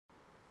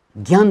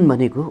ज्ञान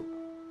भनेको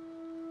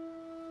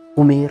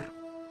उमेर,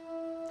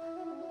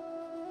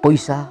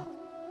 पैसा,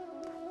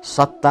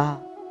 सत्ता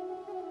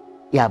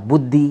या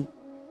बुद्धि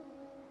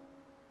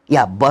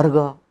या वर्ग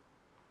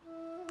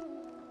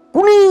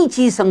कुनै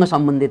चीजसँग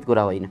सम्बन्धित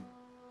कुरा होइन।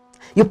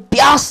 यो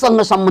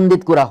प्याससँग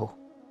सम्बन्धित कुरा हो।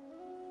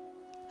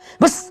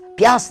 बस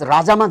प्यास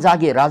राजामा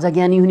जागे राजा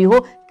ज्ञानी हुने हो,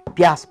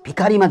 प्यास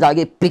भिखारीमा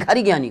जागे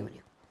भिखारी ज्ञानी हुने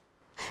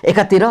हो।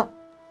 एकातिर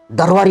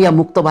दरबारिया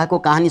मुक्त भएको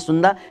कहानी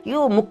सुन्दा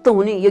यो मुक्त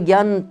हुने, यो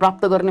ज्ञान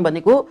प्राप्त गर्ने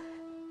भनेको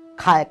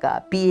खाएका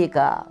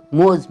पिएका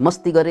मोज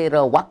मस्ती गरेर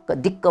वाक्क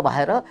दिक्क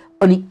भएर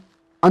अनि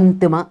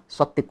अन्त्यमा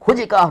सत्य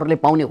खोजेकाहरूले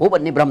पाउने हो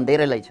भन्ने भ्रम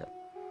धेरैलाई छ।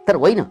 तर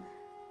होइन,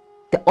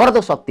 त्यो अर्ध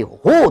सत्य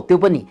हो। त्यो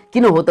पनि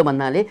किन हो त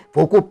भन्नाले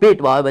भोको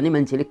पेट भयो भने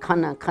मान्छेले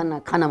खाना खाना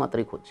खाना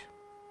मात्रै खोज्छ।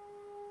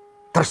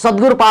 तर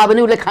सद्गुरु पायो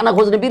भने उसले खाना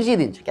खोज्न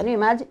बिर्सिदिन्छ। Can you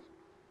imagine?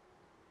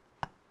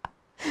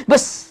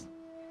 बस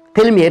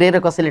फिल्म हेरेर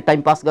कसैले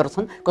टाइम पास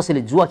गर्छन्,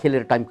 कसैले जुवा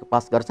खेलेर टाइम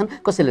पास गर्छन्,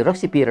 कसैले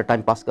रक्सी पिएर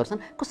टाइम पास गर्छन्,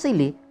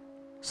 कसैले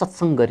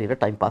सत्सङ्ग गरेर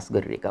टाइम पास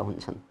गरिरहेका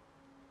हुन्छन्।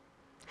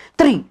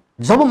 तर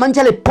जब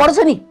मान्छेले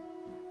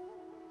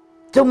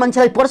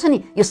पर्छ नि,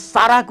 यो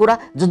सारा कुरा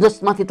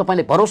जसमाथि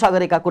तपाईँले भरोसा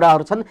गरेका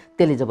कुराहरू छन्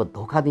त्यसले जब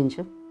धोका दिन्छ,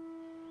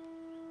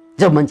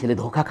 जब मान्छेले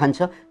धोका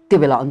खान्छ, त्यो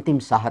बेला अन्तिम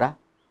सहारा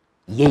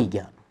यही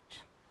ज्ञान हुन्छ।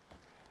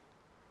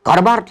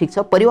 घरबार ठिक छ,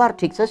 परिवार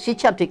ठिक छ,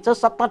 शिक्षा ठिक छ,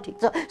 सत्ता ठिक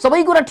छ,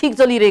 सबै कुरा ठिक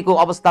चलिरहेको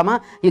अवस्थामा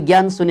यो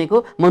ज्ञान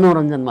सुनेको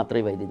मनोरञ्जन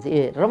मात्रै भइदिन्छ।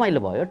 ए रमाइलो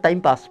भयो, टाइम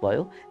पास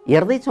भयो,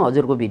 हेर्दैछु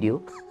हजुरको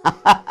भिडियो।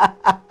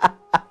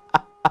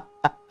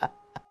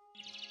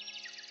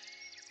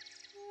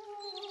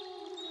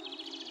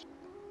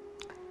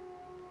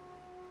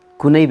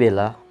 कुनै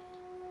बेला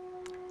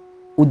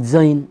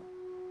उज्जैन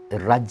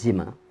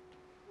राज्यमा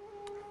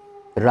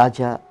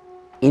राजा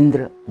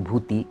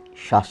इन्द्रभूति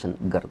शासन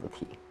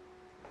गर्दथे।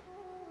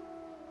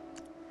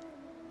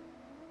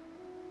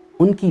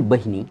 उनकी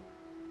बहिनी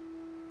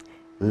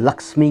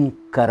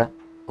लक्ष्मीकर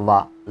वा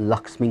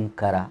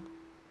लक्ष्मीकरा,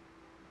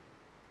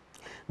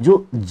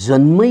 जो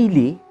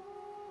जन्मैले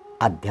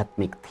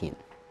आध्यात्मिक थिइन्।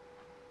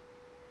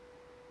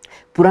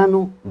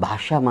 पुरानो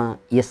भाषामा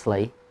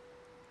यसलाई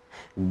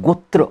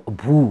गोत्र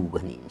भू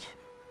भनिन्छ।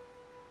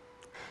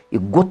 यो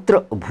गोत्र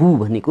भू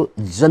भनेको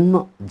जन्म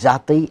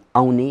जातै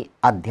आउने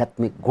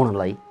आध्यात्मिक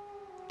गुणलाई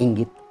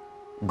इंगित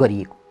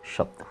गरिएको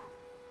शब्द हो।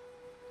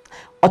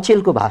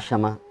 अचेलको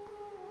भाषामा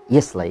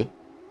यसलाई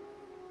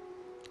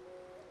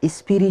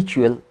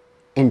स्पिरिचुअल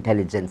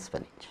इन्टेलिजेन्स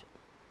भनिन्छ।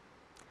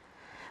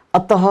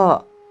 अतः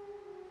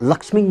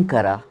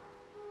लक्ष्मीकरा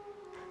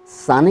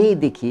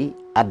सानैदेखि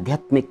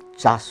आध्यात्मिक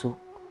चासो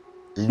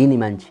लिने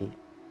मान्छे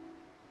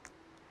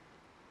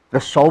र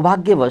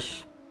सौभाग्यवश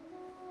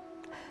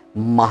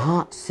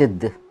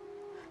महासिद्ध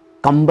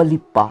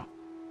कम्बलिप्पा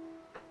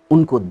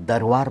उनको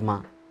दरबारमा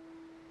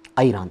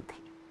आइरहन्थे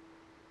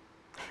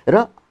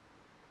र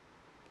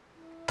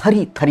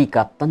थरी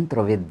थरीका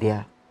तन्त्र विद्या,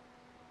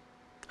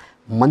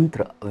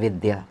 मन्त्र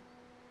विद्या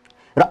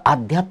र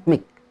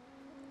आध्यात्मिक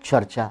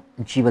चर्चा,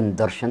 जीवन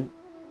दर्शन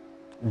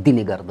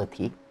दिने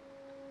गर्दथे।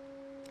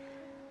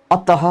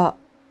 अतः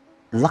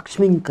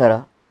लक्ष्मीकर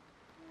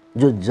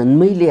जो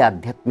जन्मैले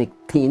आध्यात्मिक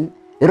थिइन्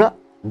र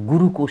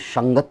गुरुको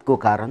संगतको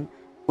कारण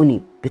उनी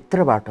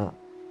भित्रबाट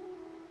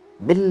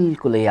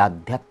बिल्कुलै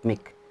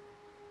आध्यात्मिक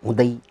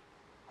हुँदै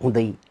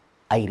हुँदै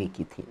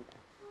आइरहेकी थिइन्।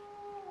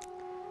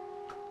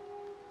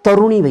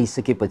 तरुणी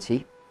भइसकेपछि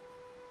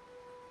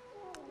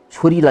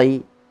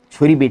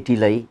छोरी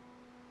बेटीलाई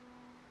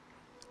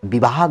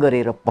विवाह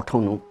गरेर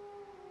पठाउनु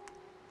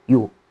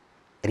यो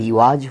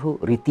रिवाज हो,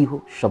 रीति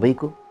हो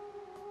सबैको।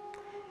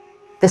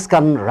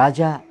 त्यसकारण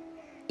राजा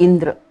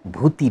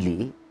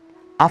इन्द्रभूतिले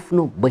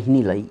आफ्नो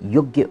बहिनीलाई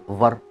योग्य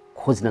वर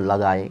खोज्न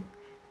लगाए।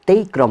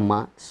 त्यही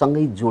क्रममा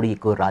सँगै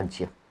जोडिएको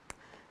राज्य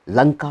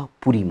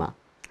लङ्कापुरीमा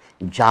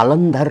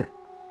जालन्धर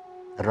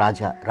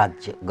राजा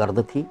राज्य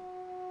गर्दथे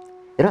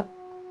र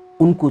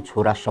उनको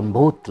छोरा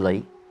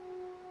सम्भोतलाई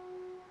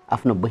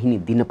आफ्नो बहिनी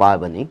दिन पायो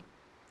भने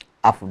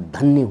आफू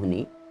धन्य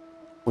हुने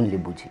उनले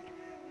बुझे।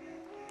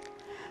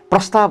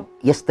 प्रस्ताव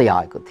यस्तै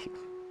आएको थियो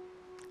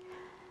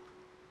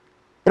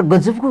र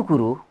गजबको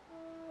कुरो,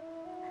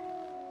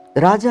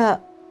 राजा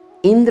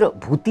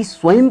इन्द्रभूति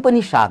स्वयं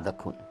पनि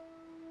साधक हुन्,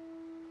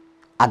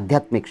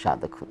 आध्यात्मिक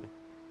साधक हुन्।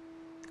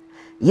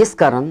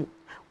 यसकारण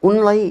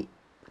उनलाई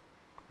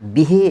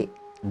बिहे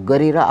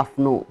गरेर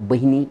आफ्नो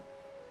बहिनी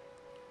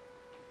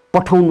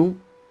पठाउनु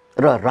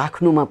र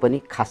राख्नुमा पनि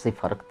खासै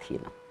फरक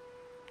थिएन,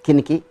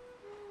 किनकि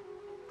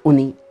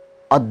उनी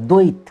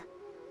अद्वैत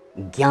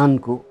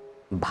ज्ञानको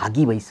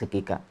भागी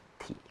भइसकेका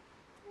थिए।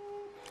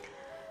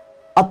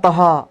 अतः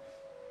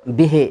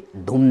बिहे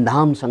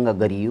धुमधामसँग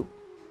गरियो,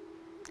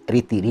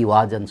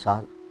 रीतिरिवाज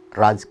अनुसार,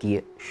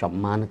 राजकीय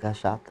सम्मानका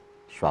साथ।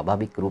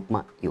 स्वाभाविक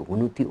रूपमा यो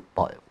हुनु थियो,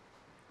 भयो।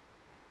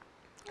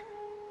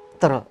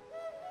 तर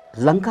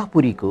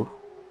लङ्कापुरीको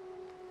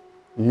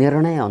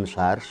निर्णय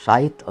अनुसार,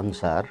 साइत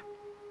अनुसार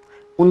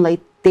उनलाई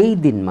त्यही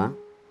दिनमा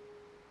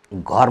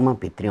घरमा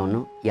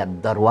भित्र्याउन या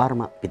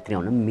दरबारमा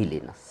भित्र्याउन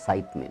मिलेन,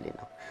 साइत मिलेन।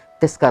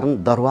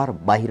 त्यसकारण दरबार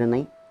बाहिर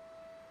नै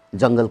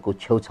जङ्गलको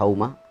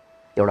छेउछाउमा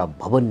एउटा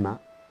भवनमा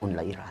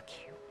उनलाई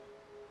राखियो।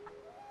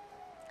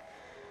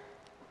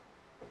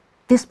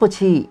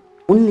 त्यसपछि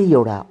उनले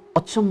एउटा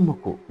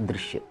अचम्मको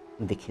दृश्य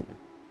देखिन्।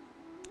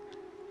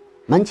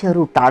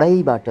 मान्छेहरू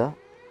टाढैबाट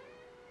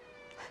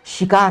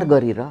शिकार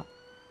गरेर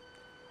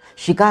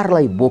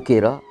शिकारलाई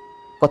बोकेर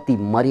कति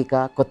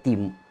मरेका कति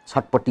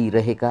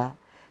छटपटिरहेका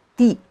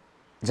ती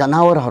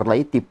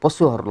जनावरहरूलाई ती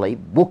पशुहरूलाई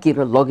बोकेर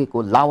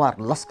लगेको लावार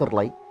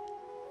लस्करलाई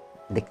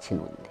देख्छिन्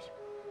उनले।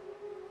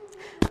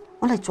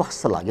 मलाई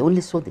च्वास्स लाग्यो।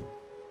 उनले सोधे,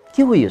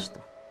 के हो यस्तो?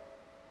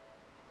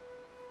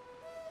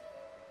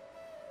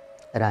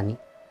 रानी,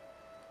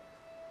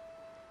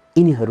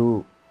 यिनीहरू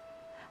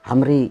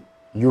हाम्रै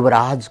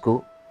युवराजको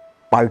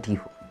पार्टी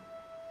हो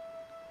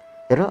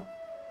र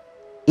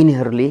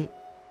यिनीहरूले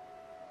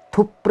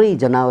थुप्रै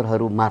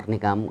जनावरहरू मार्ने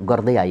काम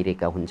गर्दै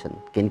आइरहेका हुन्छन्,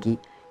 किनकि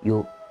यो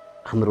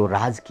हाम्रो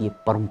राजकीय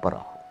परम्परा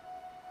हो।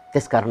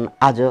 त्यसकारण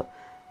आज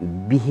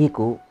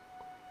बिहेको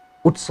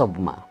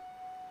उत्सवमा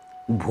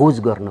भोज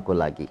गर्नको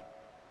लागि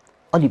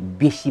अलि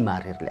बेसी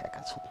मारेर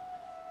ल्याएका छन्,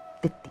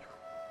 त्यति हो।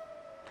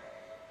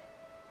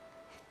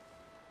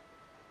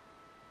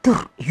 त्यो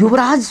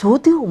युवराज हो,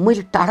 त्यो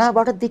मैले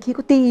टाढाबाट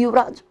देखेको त्यही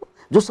युवराज हो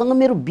जोसँग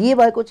मेरो बिहे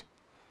भएको छ।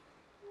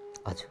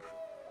 हजुर,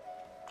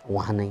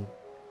 उहाँ नै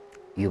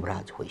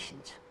युवराज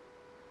होइसिन्छ।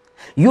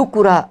 यो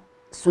कुरा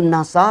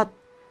सुन्नासाथ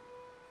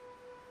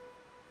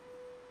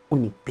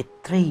उनी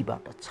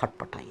भित्रैबाट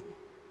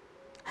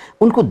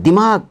छटपटाइन्। उनको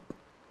दिमाग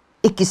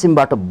एक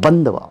किसिमबाट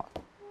बन्द भयो,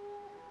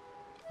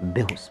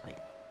 बेहोस भए,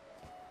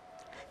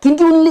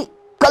 किनकि उनले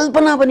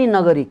कल्पना पनि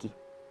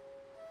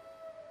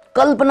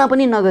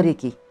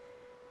नगरेकी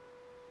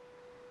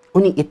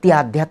उनी यति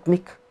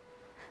आध्यात्मिक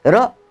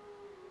र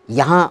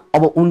यहाँ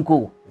अब उनको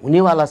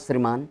हुनेवाला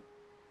श्रीमान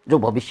जो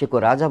भविष्यको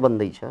राजा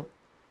बन्दैछ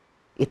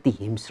यति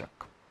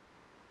हिंस्रक।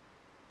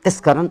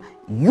 त्यसकारण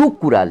यो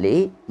कुराले,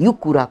 यो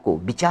कुराको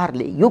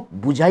विचारले, यो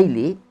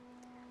बुझाइले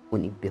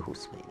उनी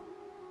बेहोस भए।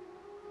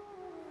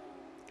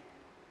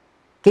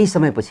 केही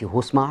समयपछि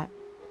होसमा आए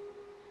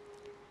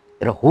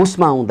र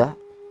होसमा आउँदा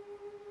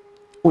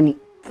उनी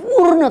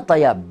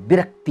पूर्णतया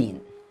विरक्तिहीन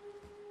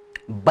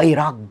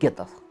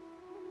वैराग्यता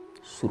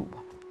सुरु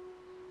भयो।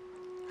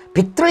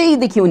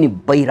 भित्रैदेखि उनी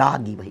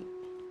वैरागी भए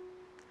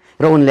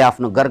र उनले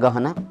आफ्नो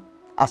गरगहना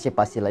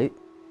आसेपासेलाई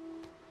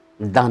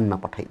दानमा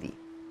पठाइदिए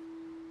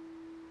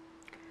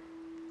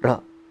र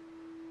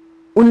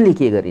उनले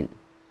के गरिन्,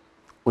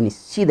 उनी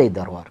सिधै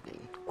दरबार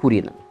गइन्,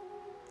 कुरिनन्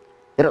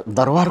र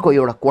दरबारको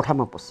एउटा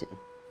कोठामा पसिन्।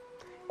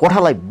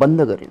 कोठालाई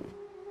बन्द गरिन्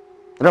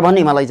र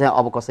भने, मलाई चाहिँ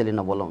अब कसैले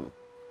नबोलाउनु,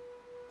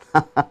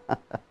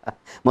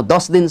 म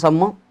 10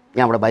 दिनसम्म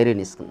यहाँबाट बाहिर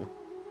निस्कन्नु।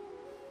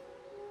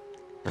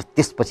 र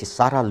त्यसपछि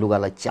सारा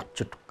लुगालाई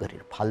च्यापचुट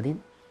गरेर फाल्दिन्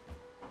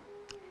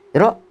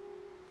र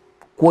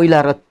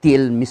कोइला र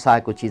तेल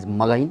मिसाएको चिज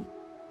मगाइन्।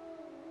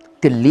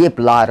 त्यो लेप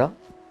लाएर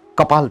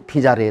कपाल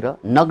फिजारेर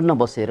नग्न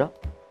बसेर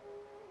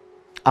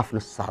आफ्नो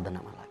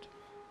साधनामा लागे।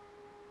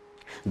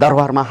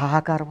 दरबारमा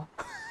हाहाकार भयो।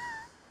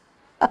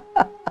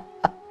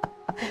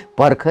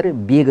 भर्खरै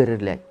बिहे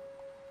गरेर ल्याए,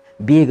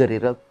 बिहे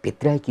गरेर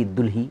भित्राएकी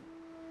दुल्ही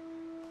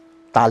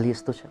ताल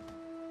यस्तो छ,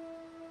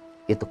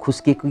 यो त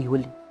खुस्केकी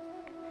होलिन्,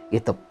 यो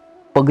त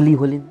पगली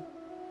होलिन्।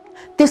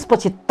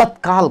 त्यसपछि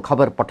तत्काल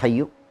खबर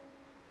पठाइयो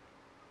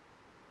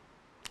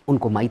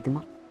उनको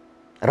माइतीमा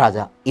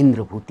राजा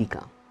इन्द्रभूति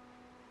कहाँ।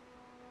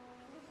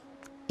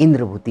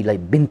 इन्द्रभूतिलाई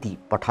बिन्ती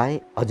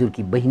पठाए,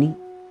 हजुरकी बहिनी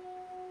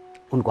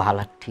उनको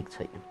हालत ठीक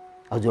छैन,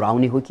 हजुर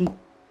आउने हो कि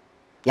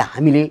या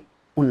हामीले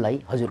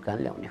उनलाई हजुर कहाँ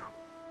ल्याउने हो।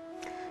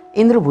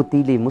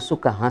 इन्द्रभूतिले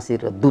मुसुक्क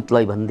हाँसेर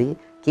दूतलाई भन्दै,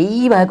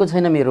 केही भएको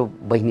छैन मेरो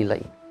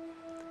बहिनीलाई,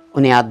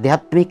 उनी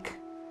आध्यात्मिक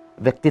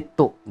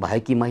व्यक्तित्व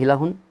भएकी महिला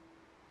हुन्,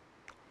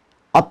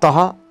 अतः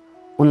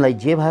उनलाई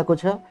जे भएको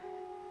छ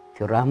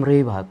त्यो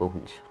राम्रै भएको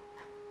हुन्छ,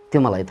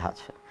 त्यो मलाई थाहा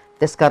छ।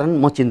 त्यसकारण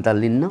म चिन्ता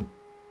लिन्न,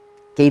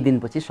 केही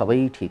दिनपछि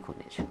सबै ठीक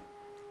हुनेछ।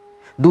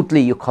 दूतले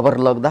यो खबर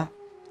लग्दा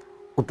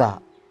उता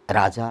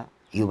राजा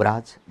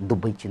युवराज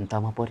दुवै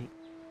चिन्तामा परे।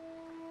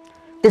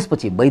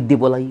 त्यसपछि वैद्य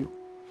बोलाइयो,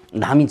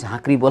 धामी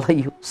झाँक्री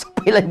बोलाइयो,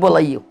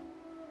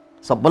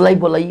 सबैलाई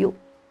बोलाइयो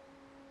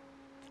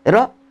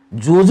र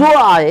जो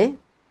आए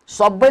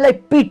सबैलाई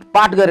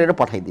पिटपाट गरेर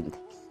पठाइदिन्थे।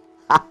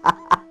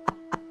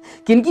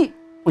 किनकि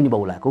उनी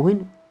बहुलाको होइन,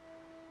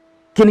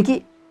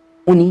 किनकि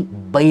उनी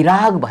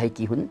वैराग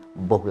भएकी हुन्,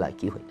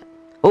 बहुलाकी होइन।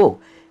 हो,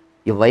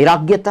 यो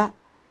वैराग्यता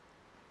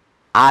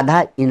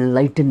आधा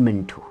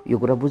इनलाइटनमेन्ट हो, यो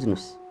कुरा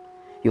बुझ्नुस्।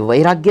 यो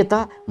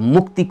वैराग्यता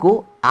मुक्तिको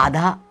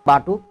आधा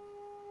बाटो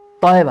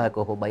तय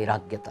भएको हो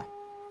वैराग्यता।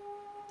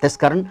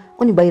 त्यसकारण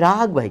उनी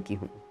वैराग भएकी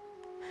हुन्।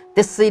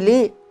 त्यसैले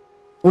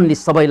उनले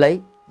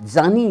सबैलाई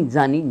जानी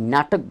जानी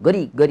नाटक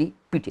गरी गरी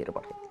पिटेर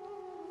पठाइदिए।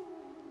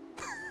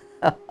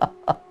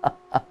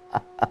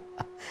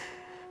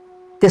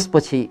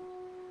 त्यसपछि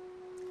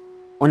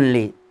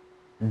उनले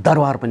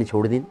दरबार पनि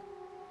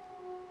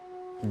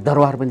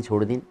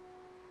छोडिदिन्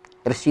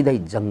र सिधै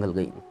जङ्गल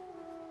गइन्।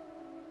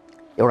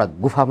 एउटा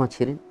गुफामा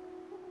छिरिन्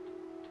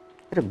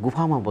र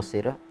गुफामा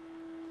बसेर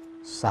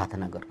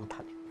साधना गर्न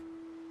थाले।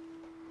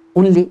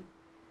 उनले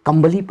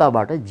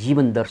कम्बलीपाबाट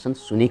जीवन दर्शन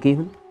सुनेकै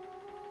हुन्,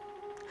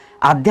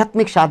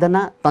 आध्यात्मिक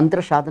साधना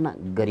तन्त्र साधना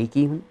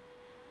गरेकी हुन्।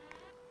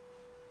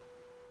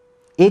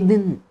 एक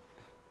दिन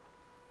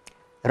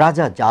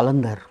राजा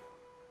जालन्धर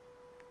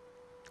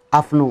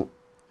आफ्नो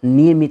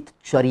नियमित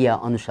चर्या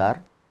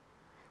अनुसार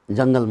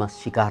जंगलमा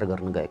शिकार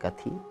गर्न गएका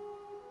थिए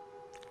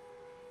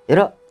र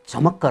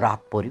झमक्क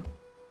रात पर्यो,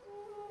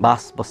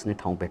 बास बस्ने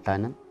ठाउँ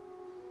भेट्टाएनन्।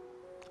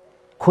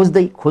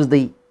 खोज्दै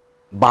खोज्दै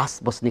बास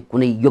बस्ने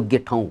कुनै योग्य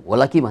ठाउँ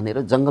होला कि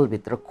भनेर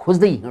जंगलभित्र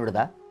खोज्दै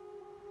हिँड्दा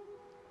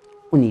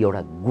उनी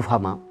एउटा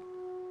गुफामा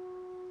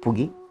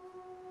पुगे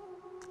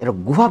र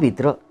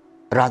गुफाभित्र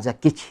राजा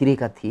के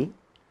छिरेका थिए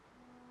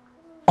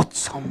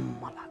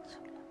अचम्म लाग्छ।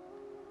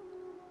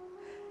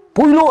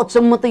 पहिलो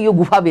अचम्म त यो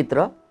गुफाभित्र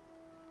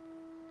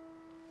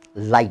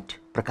लाइट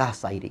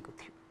प्रकाश आइरहेको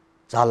थियो,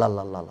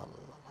 झाललललल।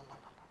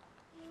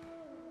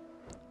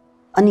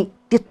 अनि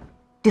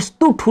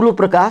त्यस्तो ठुलो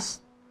प्रकाश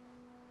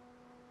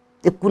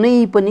त्यो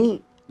कुनै पनि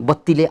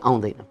बत्तीले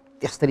आउँदैन,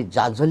 त्यसरी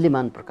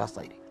जाजल्यमान प्रकाश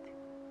आइरहेको थियो।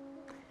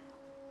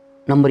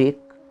 नम्बर 1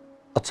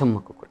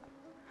 अचम्मको कुरा।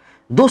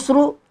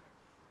 दोस्रो,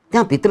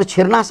 त्यहाँ भित्र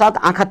छिर्नासाथ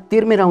आँखा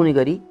तिर्मेराउने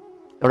गरी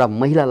एउटा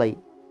महिलालाई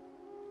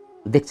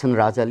देख्छन्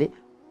राजाले,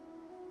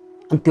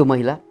 अनि त्यो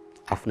महिला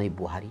आफ्नै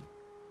बुहारी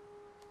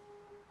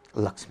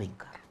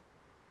लक्ष्मीकर।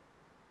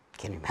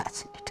 Can you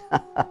imagine it?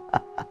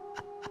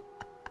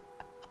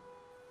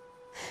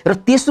 र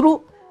तेस्रो,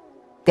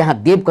 त्यहाँ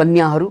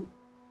देवकन्याहरू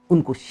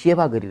उनको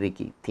सेवा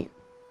गरिरहेकी थिइन्।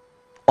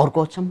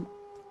 अर्को अचम्म,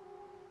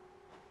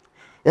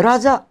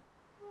 राजा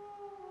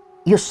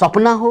यो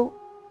सपना हो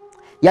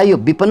या यो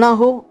विपना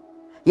हो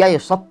या यो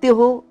सत्य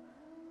हो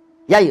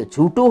या यो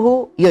झुटो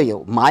हो या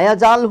यो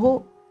मायाजाल हो,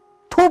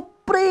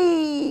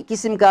 थुप्रै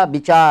किसिमका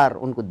विचार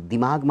उनको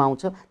दिमागमा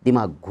आउँछ,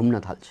 दिमाग घुम्न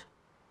थाल्छ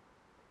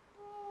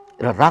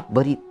र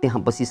रातभरि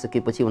त्यहाँ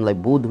बसिसकेपछि उनलाई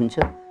बोध हुन्छ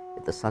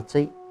यो त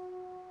साँच्चै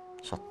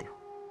सत्य हो।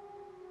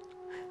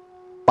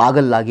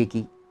 पागल लागे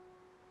कि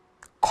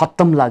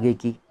खत्तम लागे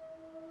कि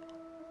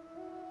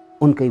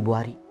उनकै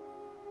बुहारी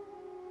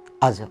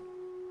आज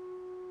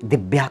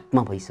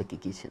दिव्यात्मा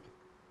भइसकेकी छिन्।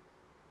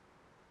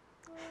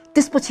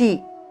 त्यसपछि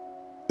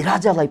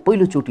राजालाई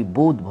पहिलोचोटि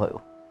बोध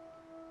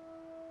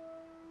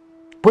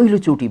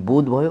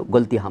भयो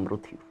गल्ती हाम्रो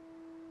थियो।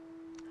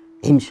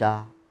 हिंसा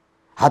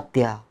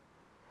हत्या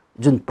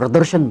जुन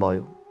प्रदर्शन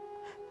भयो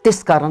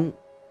त्यसकारण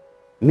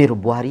मेरो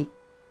बुहारी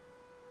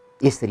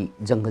यसरी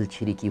जंगल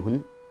छिरेकी हुन्,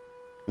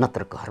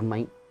 नत्र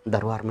घरमै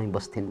दरबारमै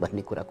बस्थिन्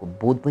भन्ने कुराको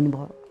बोध पनि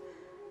भयो।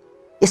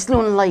 यसले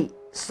उनलाई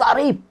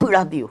साह्रै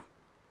पीडा दियो।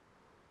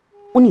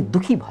 उनी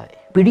दुखी भए,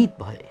 पीडित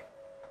भए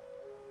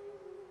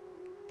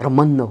र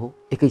मन नहो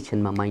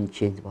एकैछिनमा माइन्ड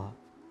चेन्ज भयो।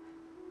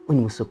 उनी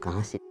मुसुक्क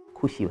हाँसे,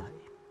 खुसी भए।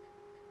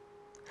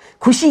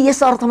 खुसी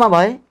यस अर्थमा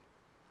भए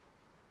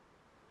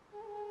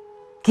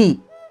कि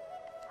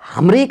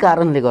हाम्रै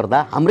कारणले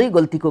गर्दा, हाम्रै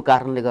गल्तीको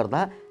कारणले गर्दा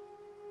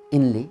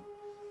यिनले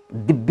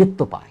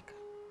दिव्यत्व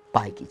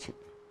पाएकी छिन्,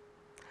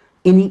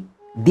 यिनी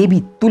देवी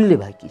तुल्य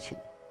भएकी छिन्,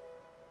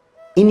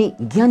 यिनी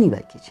ज्ञानी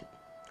भएकी छिन्।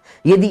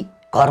 यदि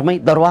घरमै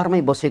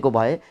दरबारमै बसेको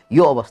भए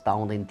यो अवस्था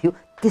आउँदैन थियो।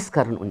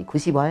 त्यसकारण उनी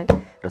खुसी भए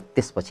र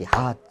त्यसपछि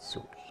हात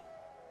जोडे।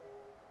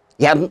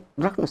 याद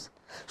राख्नुहोस्,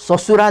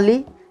 ससुराले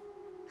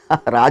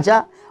राजा,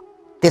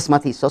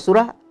 त्यसमाथि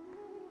ससुरा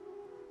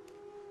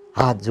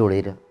हात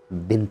जोडेर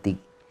बिन्ती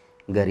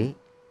गरे,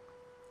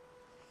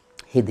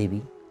 हे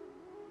देवी,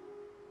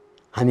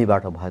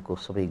 हामीबाट भएको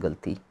सबै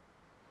गल्ती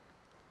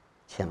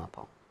क्षमा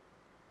पाऊ।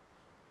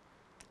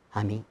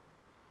 हामी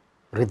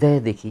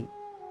हृदयदेखि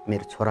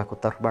मेरो छोराको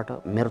तर्फबाट,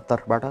 मेरो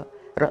तर्फबाट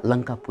र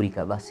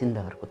लङ्कापुरीका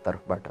बासिन्दाहरूको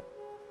तर्फबाट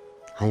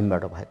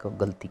हामीबाट भएको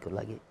गल्तीको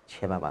लागि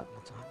क्षमा माग्न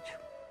चाहन्छु।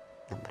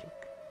 नम्बर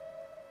 1।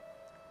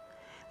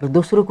 र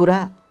दोस्रो कुरा,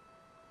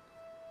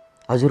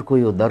 हजुरको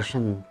यो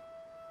दर्शन,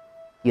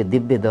 यो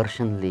दिव्य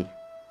दर्शनले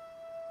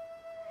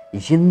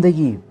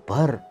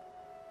जिन्दगीभर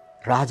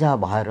राजा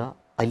भएर,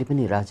 अहिले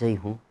पनि राजै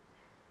हुँ,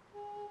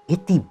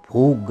 यति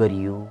भोग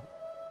गरियो,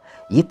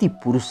 यति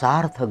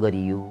पुरुषार्थ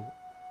गरियो,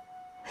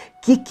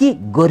 के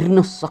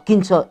गर्न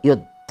सकिन्छ यो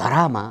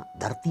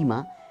धरतीमा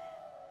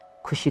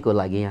खुसीको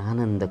लागि,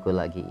 आनन्दको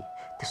लागि,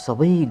 त्यो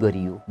सबै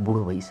गरियो,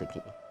 बुढो भइसके।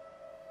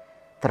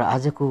 तर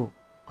आजको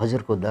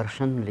हजुरको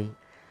दर्शनले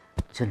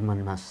जुन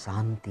मनमा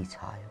शान्ति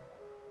छायो,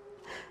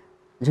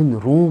 जुन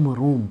रोम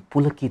रोम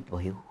पुलकित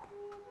भयो,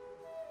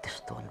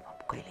 त्यस्तो अनुभव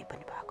कहिले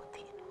पनि भएको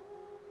थिएन।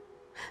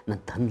 न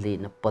धनले,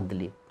 न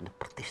पदले, न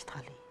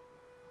प्रतिष्ठाले,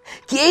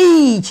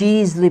 केही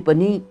चिजले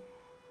पनि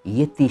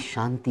यति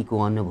शान्तिको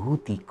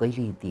अनुभूति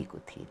कहिल्यै दिएको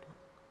थिएन।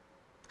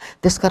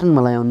 त्यसकारण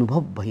मलाई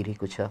अनुभव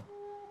भइरहेको छ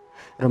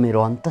र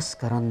मेरो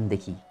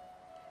अन्तस्करणदेखि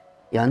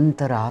यो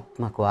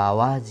अन्तरात्माको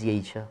आवाज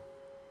यही छ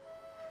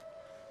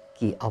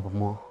कि अब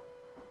म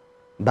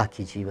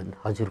बाँकी जीवन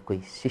हजुरकै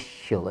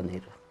शिष्य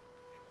बनेर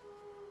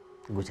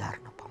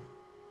गुजार्न पाऊँ।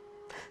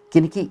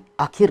 किनकि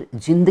आखिर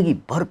जिन्दगी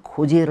भर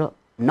खोजेर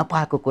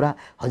नपाएको कुरा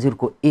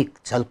हजुरको एक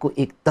झल्को,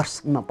 एक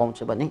दर्शनमा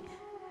पाउँछ भने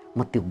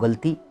म त्यो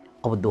गल्ती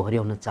अब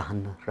दोहोर्याउन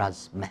चाहन्न।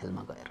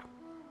 राजमहलमा गएर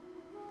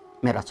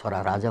मेरा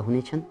छोरा राजा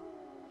हुनेछन्,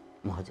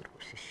 म हजुरको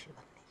शिष्य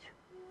बन्नेछु।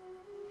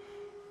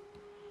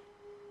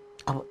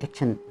 अब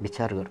एकछिन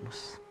विचार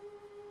गर्नुस्,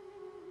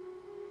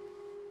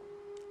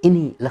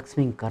 यिनी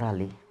लक्ष्मी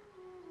कराले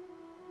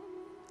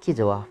के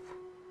जवाफ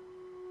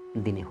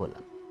दिने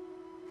होलान्?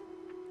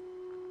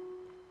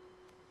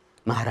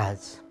 महाराज,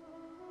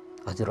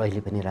 हजुर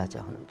अहिले पनि राजा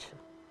हुनुहुन्छ,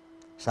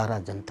 सारा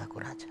जनताको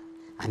राजा,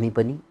 हामी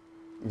पनि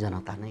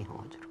जनता नै हौं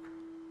हजुरको।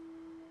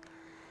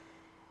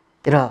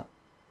 र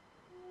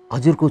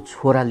हजुरको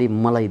छोराले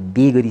मलाई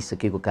बिहे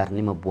गरिसकेको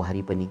कारणले म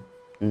बुहारी पनि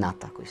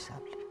नाताको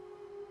हिसाबले।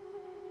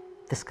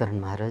 त्यसकारण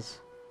महाराज,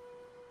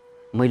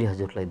 मैले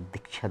हजुरलाई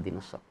दीक्षा दिन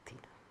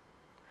सक्दिनँ,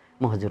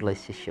 म हजुरलाई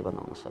शिष्य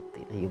बनाउन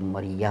सक्दिनँ। यो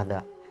मर्यादा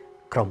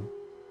क्रम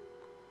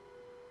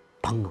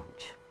भङ्ग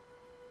हुन्छ।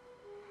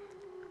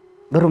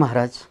 बरु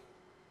महाराज,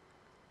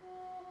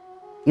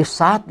 यो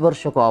 7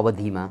 वर्षको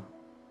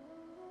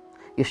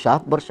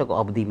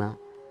अवधिमा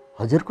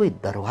हजुरकै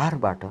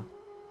दरबारबाट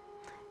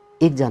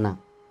एकजना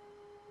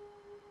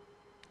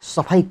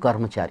सफाई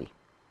कर्मचारी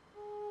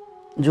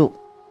जो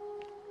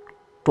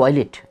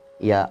टोयलेट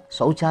या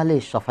शौचालय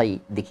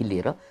सफाईदेखि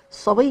लिएर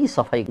सबै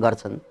सफाई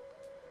गर्छन्,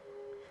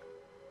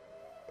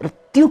 र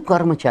त्यो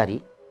कर्मचारी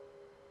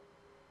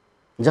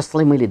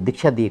जसलाई मैले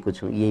दीक्षा दिएको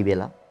छु यही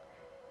बेला,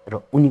 र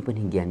उनी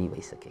पनि ज्ञानी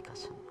भइसकेका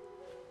छन्,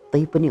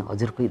 तै पनि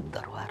हजुरकै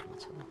दरबारमा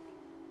छन्।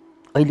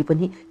 अहिले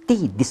पनि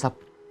त्यही दिशा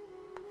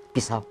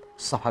पिसाब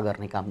सफा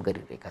गर्ने काम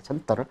गरिरहेका छन्,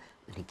 तर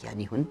उनी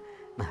ज्ञानी हुन्।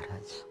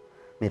 महाराज,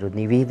 मेरो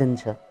निवेदन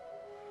छ,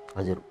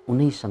 हजुर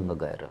उनैसँग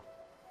गएर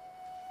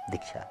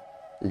दीक्षा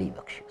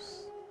लिइबक्सियोस्।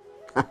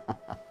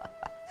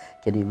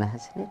 Can you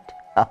imagine it?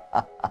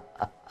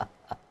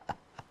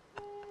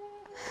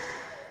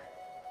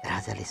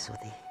 राजाले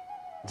सोधे,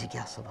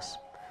 जिज्ञासावश,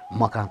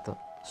 मका त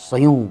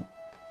सयौं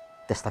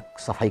त्यस्ता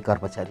सफाई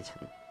कर्मचारी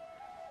छन्,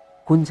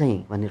 कुन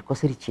चाहिँ भनेर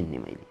कसरी चिन्ने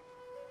मैले?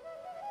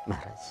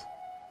 महाराज,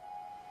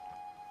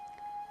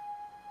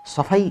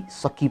 सफाई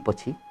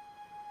सकिएपछि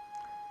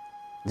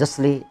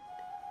जसले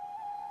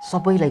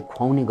सबैलाई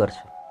खुवाउने गर्छ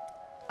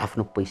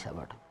आफ्नो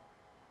पैसाबाट,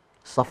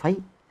 सफाई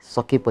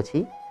सकेपछि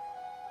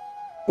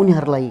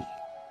उनीहरूलाई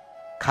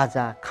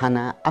खाजा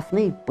खाना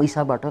आफ्नै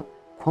पैसाबाट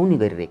खुवाउने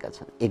गरिरहेका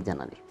छन्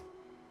एकजनाले,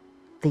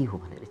 त्यही हो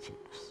भनेर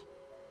चिन्नुहोस्।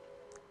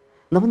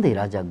 नभन्दै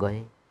राजा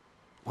गए,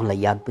 उनलाई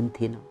याद पनि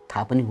थिएन,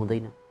 थाहा पनि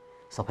हुँदैन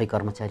सफाई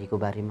कर्मचारीको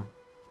बारेमा।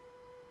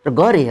 र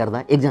गएर हेर्दा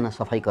एकजना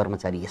सफाई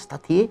कर्मचारी यस्ता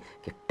थिए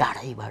कि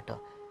टाढैबाट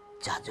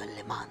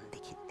जाजल्यमान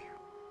देखिन्थ्यो,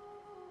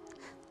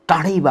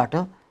 टाढैबाट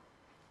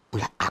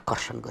उनलाई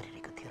आकर्षण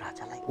गरिरहेको थियो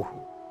राजालाई। ओहो,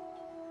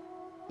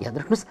 याद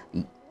राख्नुहोस्,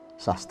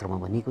 शास्त्रमा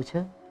भनिएको छ,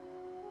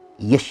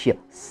 यस्य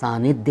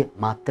सानिध्य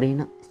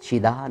मात्रेन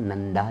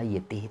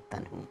चिदानन्दायते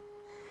तनु,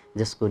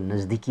 जसको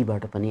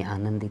नजदिकीबाट पनि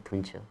आनन्दित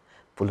हुन्छ,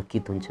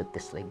 पुलकित हुन्छ,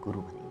 त्यसलाई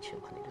गुरु भनिन्छ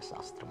भनेर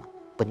शास्त्रमा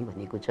पनि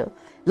भनिएको छ।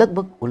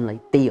 लगभग उनलाई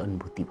त्यही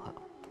अनुभूति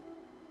भयो,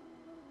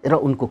 र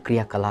उनको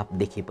क्रियाकलाप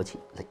देखेपछि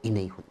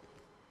यिनै हुन्।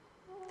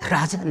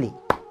 राजाले,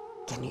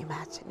 क्यान यु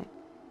इमेजिन,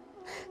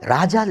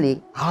 राजाले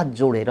हात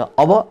जोडेर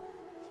अब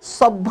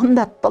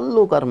सबभन्दा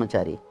तल्लो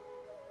कर्मचारी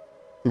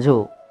जो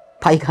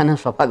पाइखाना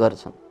सफा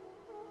गर्छन्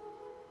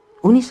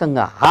उनीसँग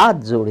हात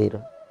जोडेर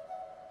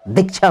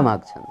दीक्षा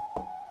माग्छन्,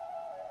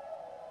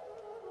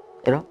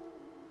 र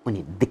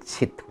उनी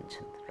दीक्षित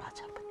हुन्छन्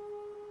राजा पनि।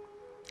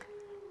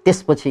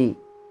 त्यसपछि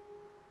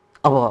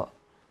अब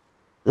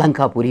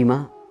लङ्कापुरीमा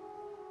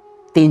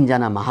 3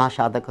 जना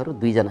महासाधकहरू,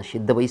 2 जना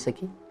सिद्ध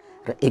भइसके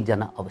र 1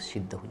 जना अब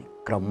सिद्ध हुने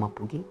क्रममा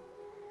पुगे,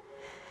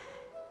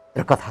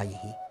 र कथा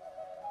यही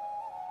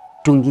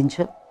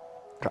टुङ्गिन्छ।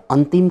 र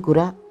अन्तिम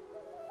कुरा,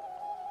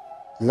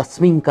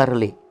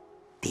 लक्ष्मीङ्करले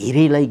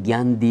धेरैलाई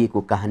ज्ञान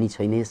दिएको कहानी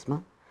छैन यसमा,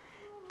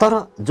 तर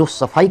जो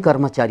सफाई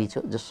कर्मचारी छ,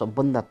 जो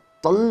सबभन्दा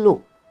तल्लो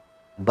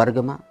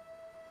वर्गमा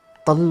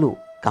तल्लो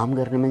काम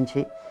गर्ने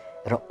मान्छे,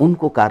 र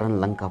उनको कारण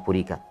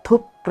लङ्कापुरीका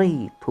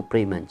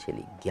थुप्रै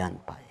मान्छेले ज्ञान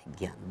पाए,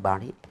 ज्ञान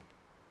बाँडे,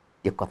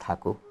 यो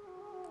कथाको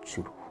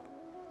सुरु हो।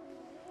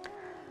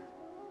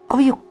 अब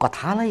यो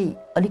कथालाई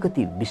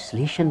अलिकति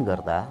विश्लेषण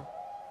गर्दा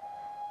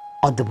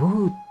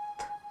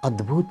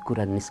अद्भुत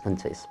कुरा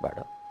निस्कन्छ यसबाट।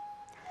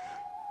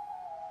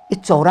 यो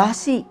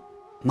 84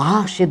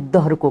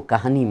 महासिद्धहरूको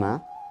कहानीमा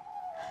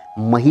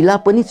महिला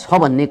पनि छ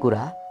भन्ने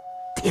कुरा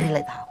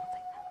धेरैलाई थाहा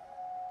हुँदैन,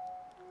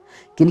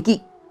 किनकि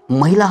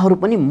महिलाहरू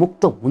पनि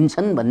मुक्त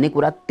हुन्छन् भन्ने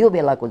कुरा त्यो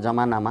बेलाको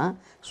जमानामा,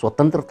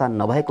 स्वतन्त्रता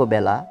नभएको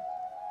बेला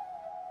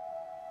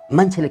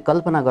मान्छेले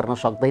कल्पना गर्न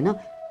सक्दैन।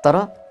 तर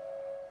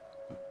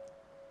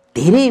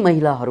धेरै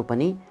महिलाहरू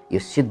पनि यो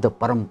सिद्ध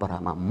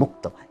परम्परामा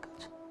मुक्त भएका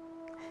छन्,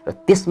 र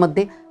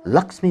त्यसमध्ये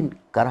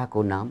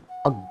लक्ष्मीकराको नाम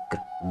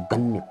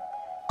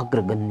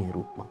अग्रगण्य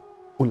रूपमा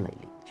उनलाई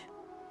लिइन्छ।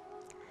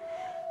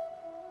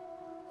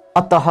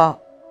 अतः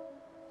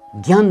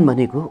ज्ञान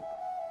भनेको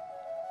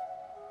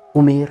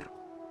उमेर,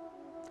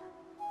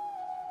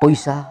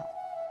 पैसा,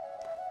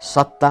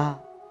 सत्ता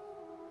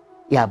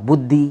या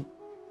बुद्धि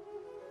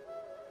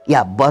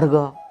या वर्ग,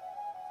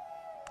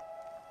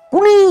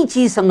 कुनै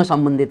चीजसँग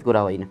सम्बन्धित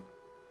कुरा होइन,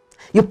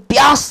 यो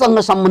प्याससँग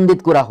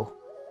सम्बन्धित कुरा हो।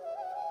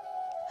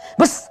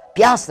 बस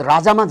प्यास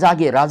राजामा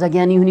जागे राजा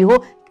ज्ञानी हुने हो,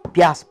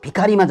 प्यास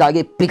भिखारीमा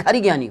जागे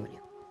भिखारी ज्ञानी हुने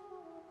हो।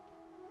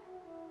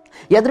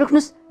 याद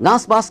राख्नुस्,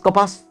 घाँसबास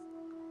कपास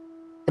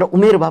र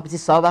उमेर भएपछि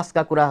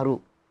सहवासका कुराहरू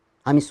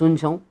हामी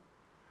सुन्छौँ।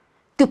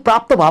 त्यो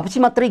प्राप्त भएपछि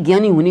मात्रै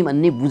ज्ञानी हुने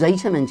भन्ने बुझाइ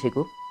छ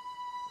मान्छेको।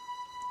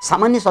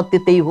 सामान्य सत्य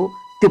त्यही हो।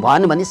 त्यो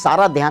भएन भने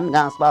सारा ध्यान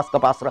घाँसबास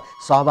कपास र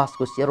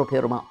सहवासको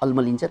सेरोफेरोमा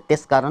अल्मलिन्छ।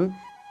 त्यसकारण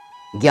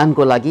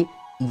ज्ञानको लागि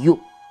यो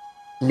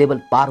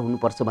लेभल पार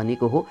हुनुपर्छ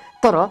भनेको हो।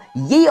 तर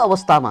यही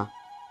अवस्थामा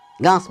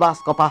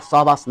घाँसबास कपास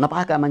सहवास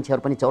नपाएका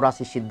मान्छेहरू पनि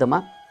 84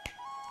 सिद्धमा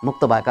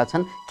मुक्त भएका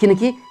छन्,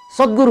 किनकि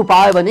सद्गुरु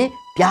पायो भने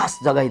प्यास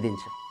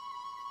जगाइदिन्छ।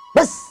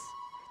 बस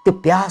त्यो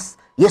प्यास,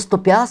 यस्तो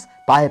प्यास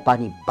पाए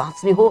पानी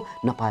बाँच्ने हो,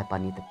 नपाए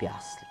पानी त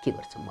प्यासले के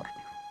गर्छ,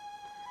 मर्ने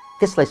हो।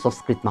 त्यसलाई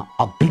संस्कृतमा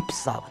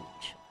अभिप्सा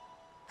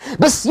भनिन्छ।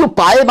 बस यो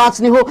पाए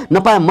बाँच्ने हो,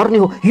 नपाए मर्ने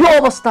हो। यो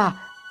अवस्था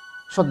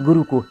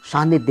सद्गुरुको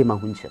सान्निध्यमा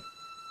हुन्छ।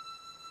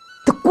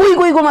 त्यो कोही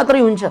कोहीको मात्रै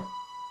हुन्छ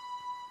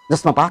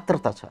जसमा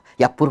पात्रता छ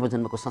या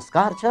पूर्वजन्मको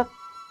संस्कार छ।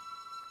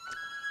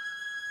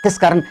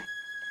 त्यसकारण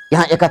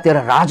यहाँ एकातिर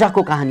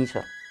राजाको कहानी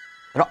छ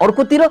र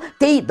अर्कोतिर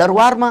त्यही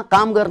दरबारमा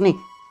काम गर्ने,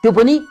 त्यो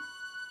पनि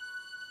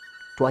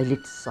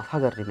टोयलेट सफा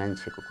गर्ने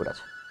मान्छेको कुरा छ।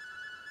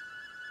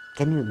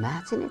 Can you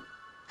imagine it?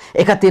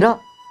 एकातिर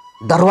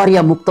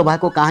दरबारिया मुक्त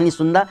भएको कहानी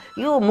सुन्दा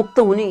यो मुक्त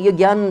हुने, यो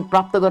ज्ञान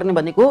प्राप्त गर्ने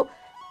भनेको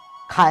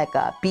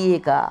खाएका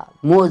पिएका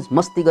मोज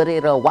मस्ती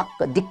गरेर वाक्क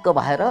दिक्क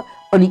भएर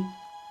अनि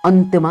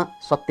अन्त्यमा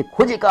सत्य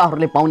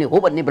खोजेकाहरूले पाउने हो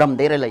भन्ने भ्रम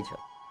धेरैलाई छ।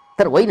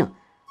 तर होइन,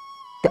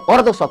 त्यो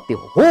अर्ध सत्य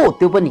हो।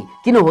 त्यो पनि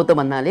किन हो त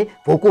भन्नाले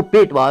भोको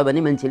पेट भयो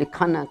भने मान्छेले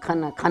खाना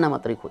खाना खाना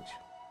मात्रै खोज्छ।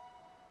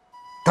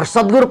 तर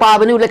सद्गुरु पायो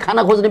भने उसले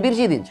खाना खोज्न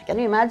बिर्सिदिन्छ। Can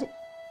you imagine?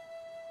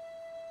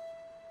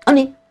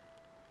 अनि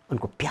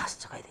उनको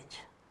प्यास जगाइदिन्छ।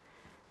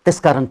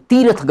 त्यसकारण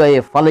तीर्थ गए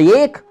फल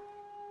एक,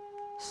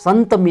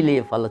 सन्त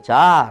मिले फल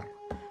चार,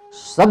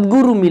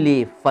 सद्गुरु मिले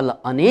फल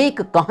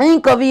अनेक, कहीं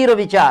कबीर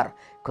विचार।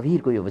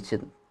 कबीरको यो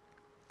वचन,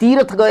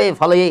 तीर्थ गए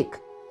फल एक,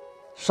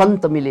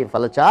 संत मिले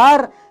फल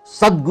चार,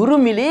 सद्गुरु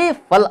मिले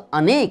फल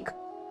अनेक,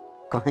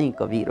 कहीं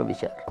कबीर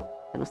विचार।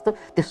 हेर्नुहोस् त,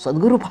 त्यो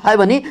सद्गुरु पायो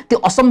भने त्यो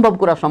असम्भव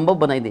कुरा सम्भव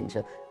बनाइदिन्छ।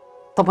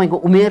 तपाईको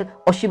उमेर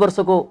 80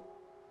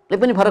 वर्षकोले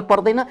पनि फरक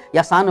पर्दैन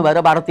या सानो भएर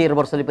 12-13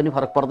 वर्षले पनि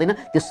फरक पर्दैन।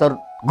 त्यो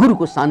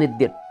सद्गुरुको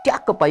सानिध्य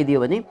ट्याक्क पाइदियो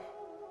भने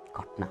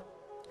घटना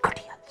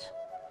घटिहाल्छ।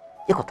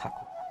 यो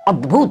कथाको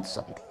अद्भुत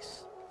सन्देश।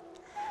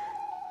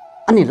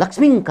 अनि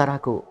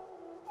लक्ष्मीङ्कराको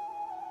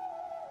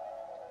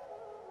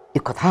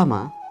यो कथामा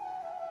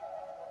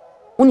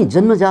उनी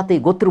जन्मजातै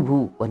गोत्रभू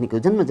भनेको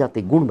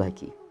जन्मजातै गुण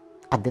भएकी,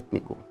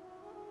 आध्यात्मिक गुण,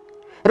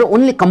 र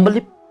उनले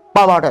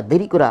कम्बलिप्पाबाट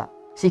धेरै कुरा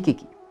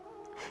सिकेकी।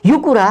 यो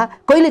कुरा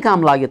कहिले काम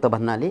लाग्यो त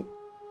भन्नाले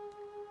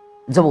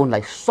जब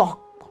उनलाई शक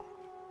पर्यो,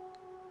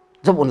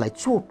 जब उनलाई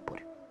चोट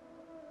पर्यो।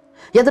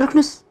 याद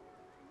राख्नुहोस्,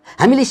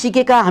 हामीले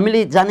सिकेका,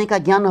 हामीले जानेका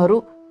ज्ञानहरू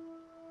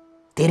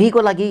धेरैको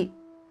लागि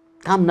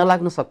काम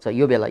नलाग्न सक्छ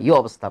यो बेला, यो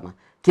अवस्थामा।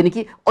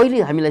 किनकि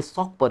अहिले हामीलाई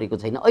शक परेको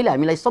छैन, अहिले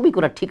हामीलाई सबै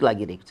कुरा ठिक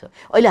लागिरहेको छ।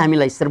 अहिले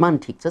हामीलाई श्रीमान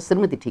ठिक छ,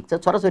 श्रीमती ठिक छ,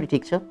 छोराछोरी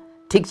ठिक छ,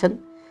 ठिक छन्,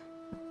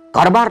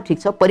 घरबार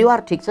ठिक छ, परिवार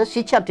ठिक छ,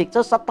 शिक्षा ठिक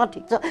छ, सत्ता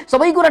ठिक छ,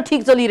 सबै कुरा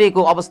ठिक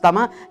चलिरहेको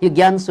अवस्थामा यो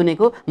ज्ञान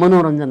सुनेको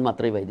मनोरञ्जन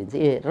मात्रै भइदिन्छ।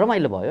 ए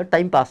रमाइलो भयो,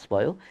 टाइम पास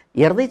भयो,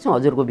 हेर्दैछु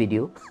हजुरको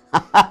भिडियो।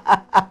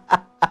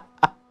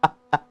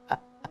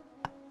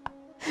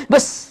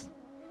 बस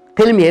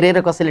फिल्म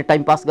हेरेर कसैले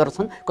टाइम पास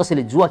गर्छन्,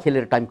 कसैले जुवा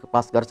खेलेर टाइम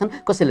पास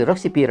गर्छन्, कसैले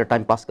रक्सी पिएर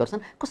टाइम पास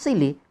गर्छन्,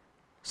 कसैले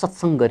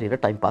सत्सङ्ग गरेर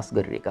टाइम पास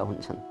गरिरहेका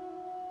हुन्छन्।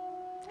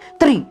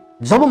 तर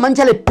जब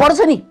मान्छेलाई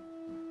पर्छ नि,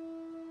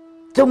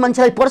 जब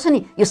मान्छेलाई पर्छ नि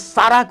यो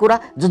सारा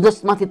कुरा,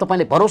 जसमाथि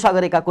तपाईँले भरोसा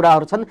गरेका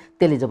कुराहरू छन्,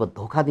 त्यसले जब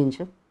धोका दिन्छ,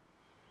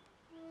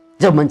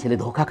 जब मान्छेले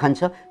धोका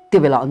खान्छ, त्यो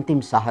बेला अन्तिम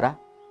सहारा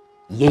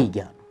यही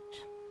ज्ञान हुन्छ।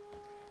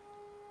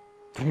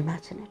 Can you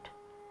imagine it?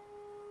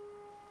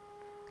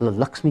 ल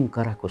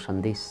लक्ष्मीङ्कराको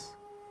सन्देश,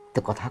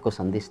 त्यो कथाको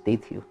सन्देश त्यही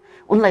थियो।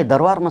 उनलाई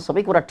दरबारमा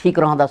सबै कुरा ठिक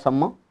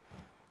रहँदासम्म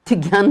त्यो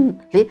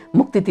ज्ञानले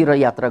मुक्तितिर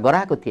यात्रा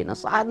गराएको थिएन।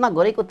 साधना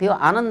गरेको थियो,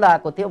 आनन्द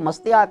आएको थियो,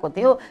 मस्ती आएको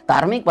थियो,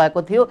 धार्मिक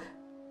भएको थियो,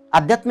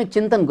 आध्यात्मिक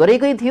चिन्तन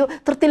गरेकै थियो,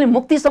 तर त्यसले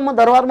मुक्तिसम्म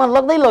दरबारमा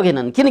लग्दै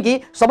लगेनन्। किनकि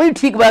सबै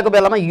ठिक भएको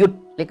बेलामा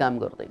योले काम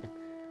गर्दैन।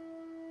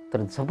 तर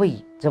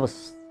जब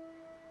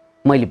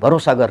मैले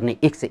भरोसा गर्ने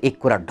 1 से 1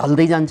 कुरा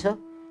ढल्दै जान्छ,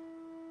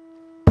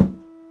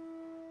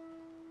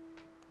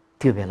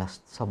 त्यो बेला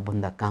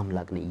सबभन्दा काम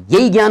लाग्ने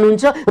यही ज्ञान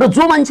हुन्छ। र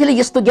जो मान्छेले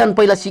यस्तो ज्ञान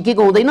पहिला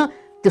सिकेको हुँदैन,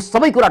 त्यो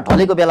सबै कुरा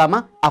ढलेको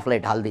बेलामा आफूलाई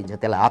ढाल्दिन्छ,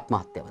 त्यसलाई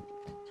आत्महत्या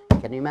भनिन्छ।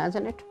 Can you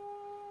imagine it?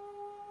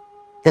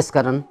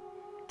 त्यसकारण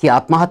कि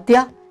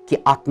आत्महत्या कि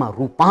आत्मा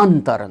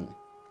रूपान्तरण,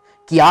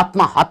 कि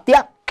आत्महत्या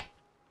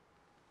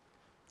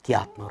कि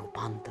आत्मा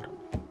रूपान्तरण,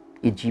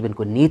 यो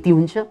जीवनको नीति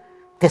हुन्छ।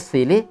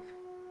 त्यसैले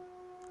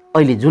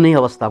अहिले जुनै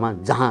अवस्थामा,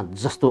 जहाँ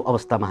जस्तो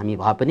अवस्थामा हामी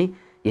भए पनि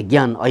यो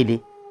ज्ञान अहिले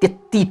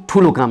त्यति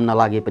ठुलो काम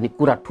नलागे पनि,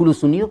 कुरा ठुलो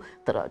सुनियो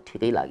तर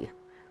ठिकै लाग्यो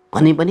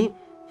भने पनि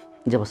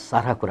जब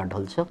सारा कुरा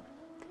ढल्छ,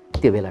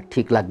 त्यो बेला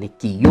ठिक लाग्ने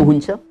कि यो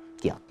हुन्छ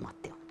कि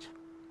आत्महत्या।